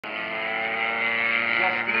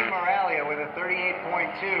with a 38.2.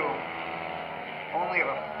 Only a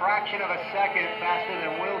fraction of a second faster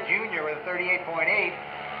than Will Jr. with a 38.8,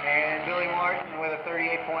 and Billy Martin with a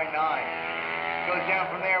 38.9. Goes down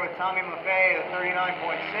from there with Tommy Maffei at a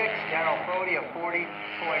 39.6, Darrell Fody a 40.5,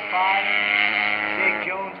 Jake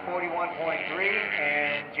Jones 41.3,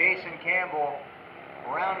 and Jason Campbell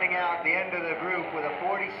rounding out the end of the group with a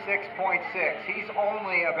 46.6. He's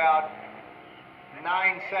only about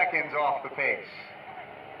 9 seconds off the pace.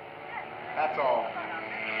 That's all.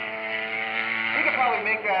 We could probably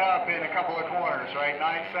make that up in a couple of corners, right?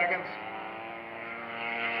 9 seconds.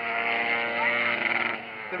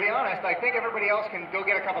 To be honest, I think everybody else can go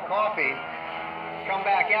get a cup of coffee, come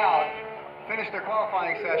back out, finish their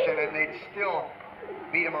qualifying session, and they'd still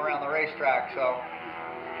beat him around the racetrack. So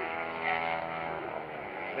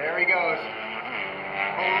there he goes.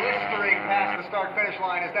 Blistering past the start-finish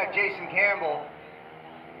line is that Jason Campbell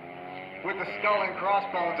with the skull and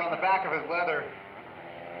crossbones on the back of his leather.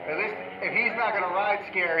 At least if he's not going to ride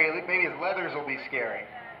scary, at least maybe his leathers will be scary.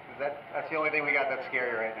 That's the only thing we got that's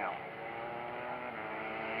scary right now.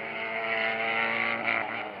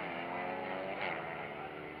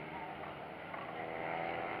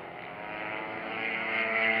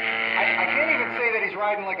 I can't even say that he's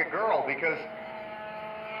riding like a girl, because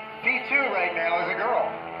P2 right now is a girl.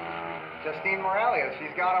 Justine Morales.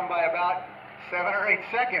 She's got him by about 7 or 8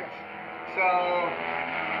 seconds. So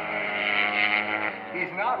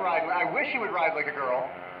he's not riding. I wish he would ride like a girl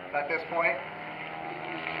at this point.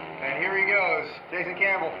 And here he goes, Jason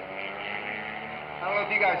Campbell. I don't know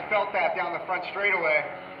if you guys felt that down the front straightaway.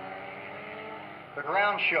 The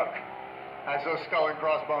ground shook as those skull and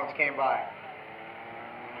crossbones came by.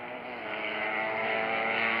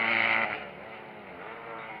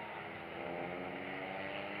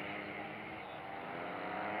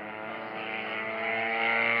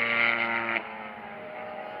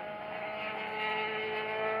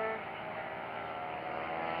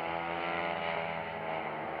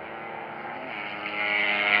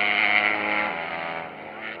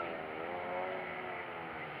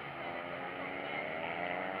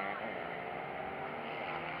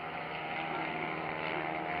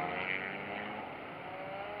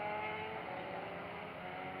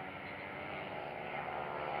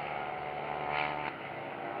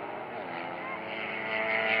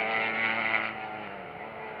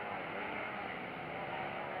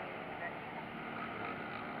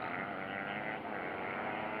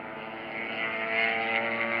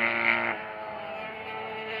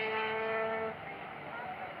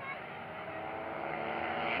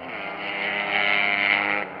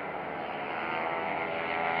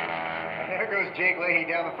 Jake Leahy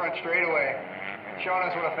down the front straightaway, showing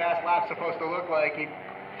us what a fast lap's supposed to look like. He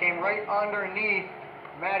came right underneath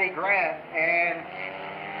Maddie Grant, and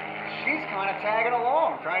she's kind of tagging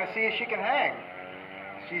along, trying to see if she can hang.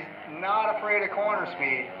 She's not afraid of corner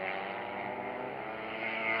speed.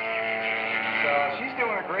 So she's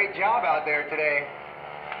doing a great job out there today.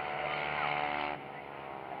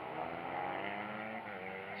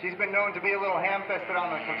 She's been known to be a little ham-fisted on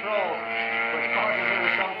the controls, which causes her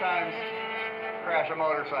to sometimes crash a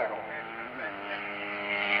motorcycle.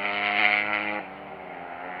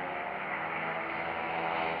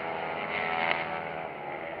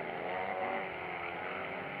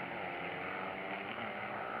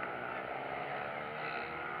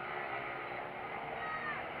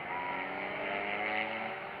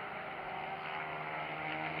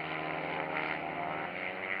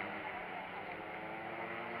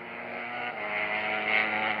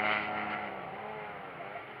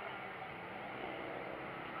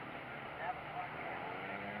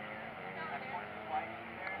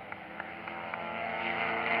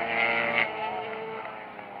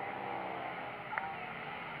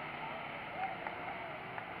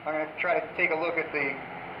 I'm going to try to take a look at the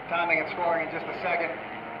timing and scoring in just a second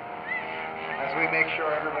as we make sure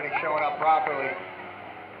everybody's showing up properly.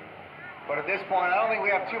 But at this point, I don't think we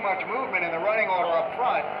have too much movement in the running order up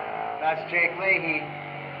front. That's Jake Leahy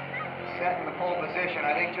set in the pole position.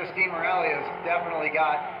 I think Justine Morales definitely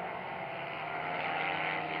got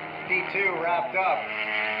P2 wrapped up.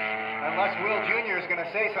 Unless Will Jr. is going to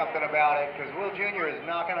say something about it, because Will Jr. is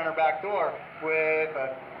knocking on her back door with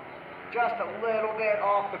just a little bit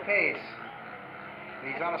off the pace.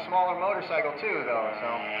 He's on a smaller motorcycle too, though, so.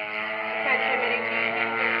 Attention,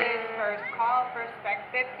 Njminigp. This is first call for Spec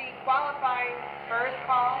 50 qualifying. First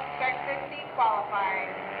call, Spec 50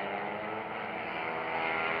 qualifying.